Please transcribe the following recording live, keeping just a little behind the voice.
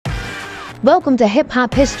Welcome to Hip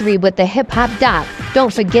Hop History with the Hip Hop Doc.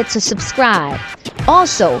 Don't forget to subscribe.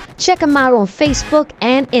 Also, check him out on Facebook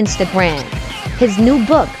and Instagram. His new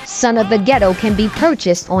book, Son of the Ghetto, can be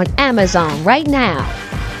purchased on Amazon right now.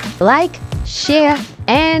 Like, share,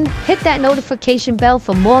 and hit that notification bell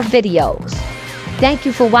for more videos. Thank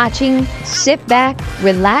you for watching. Sit back,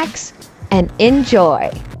 relax, and enjoy.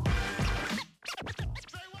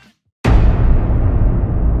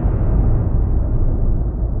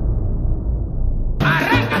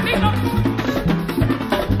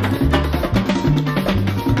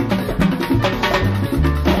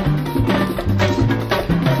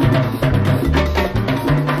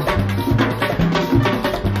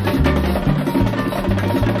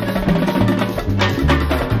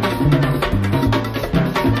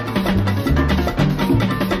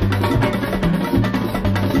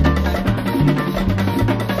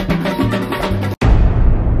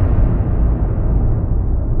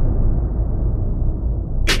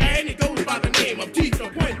 Tito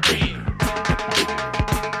Puente.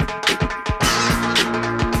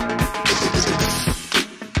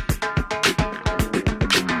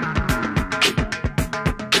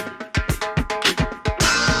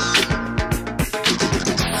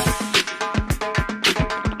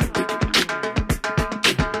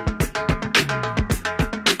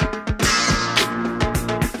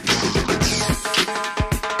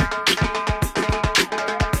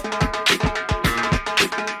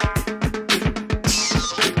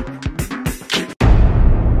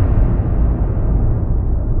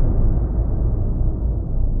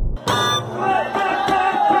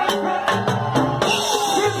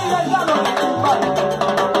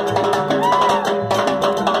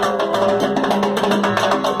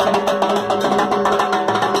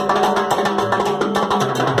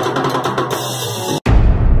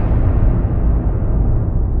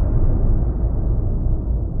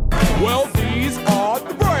 Well, these are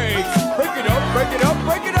the breaks. Break it up, break it up,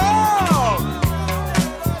 break it up.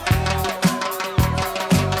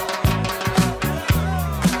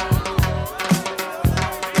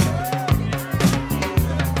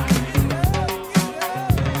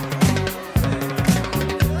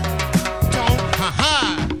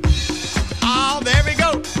 Oh, there we go.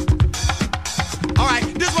 All right,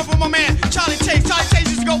 this one for my man, Charlie Chase. Charlie Chase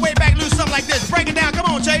used to go way back, lose something like this. Break it down, come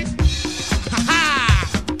on, Chase.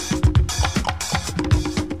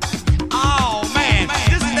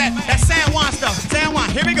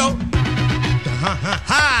 Here we go.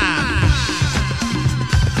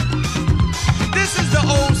 This is the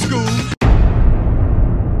old school.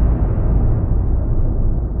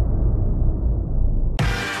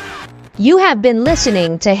 You have been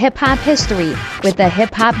listening to Hip Hop History with the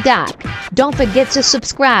Hip Hop Doc. Don't forget to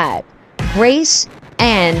subscribe. Grace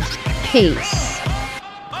and peace.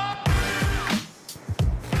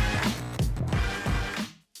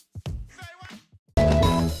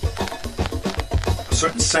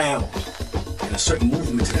 Certain sound and a certain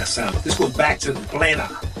movement to that sound. This goes back to the plena,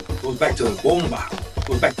 goes back to the bomba,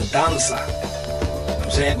 goes back to danza. You know what I'm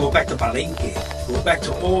saying? Goes back to palenque, goes back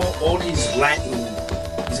to all these Latin,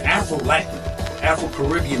 these Afro-Latin,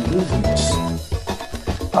 Afro-Caribbean movements.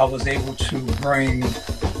 I was able to bring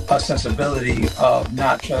a sensibility of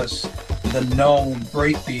not just the known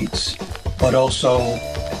breakbeats, but also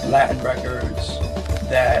Latin records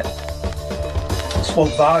that spoke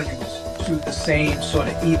volumes to the same sort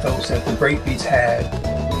of ethos that the breakbeats had.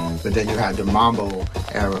 But then you had the mambo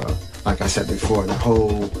era, like I said before, the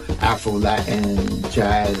whole Afro-Latin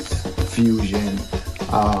jazz fusion,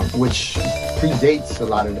 which predates a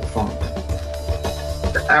lot of the funk.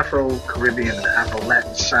 The Afro-Caribbean and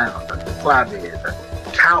Afro-Latin sound, the clave, the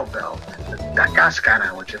cowbell, the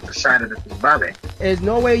cascara, which is the side of the timbale. There's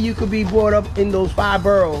no way you could be brought up in those 5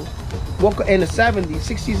 boroughs, walk in the 70s,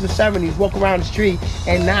 60s and 70s, walk around the street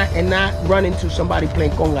and not run into somebody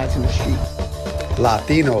playing congas in the street.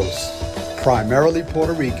 Latinos, primarily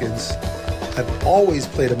Puerto Ricans, have always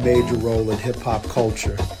played a major role in hip-hop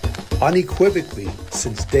culture, unequivocally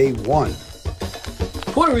since day one.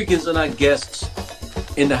 Puerto Ricans are not guests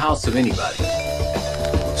in the house of anybody.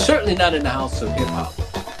 Certainly not in the house of hip-hop.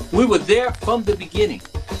 We were there from the beginning.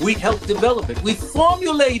 We helped develop it. We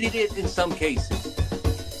formulated it in some cases.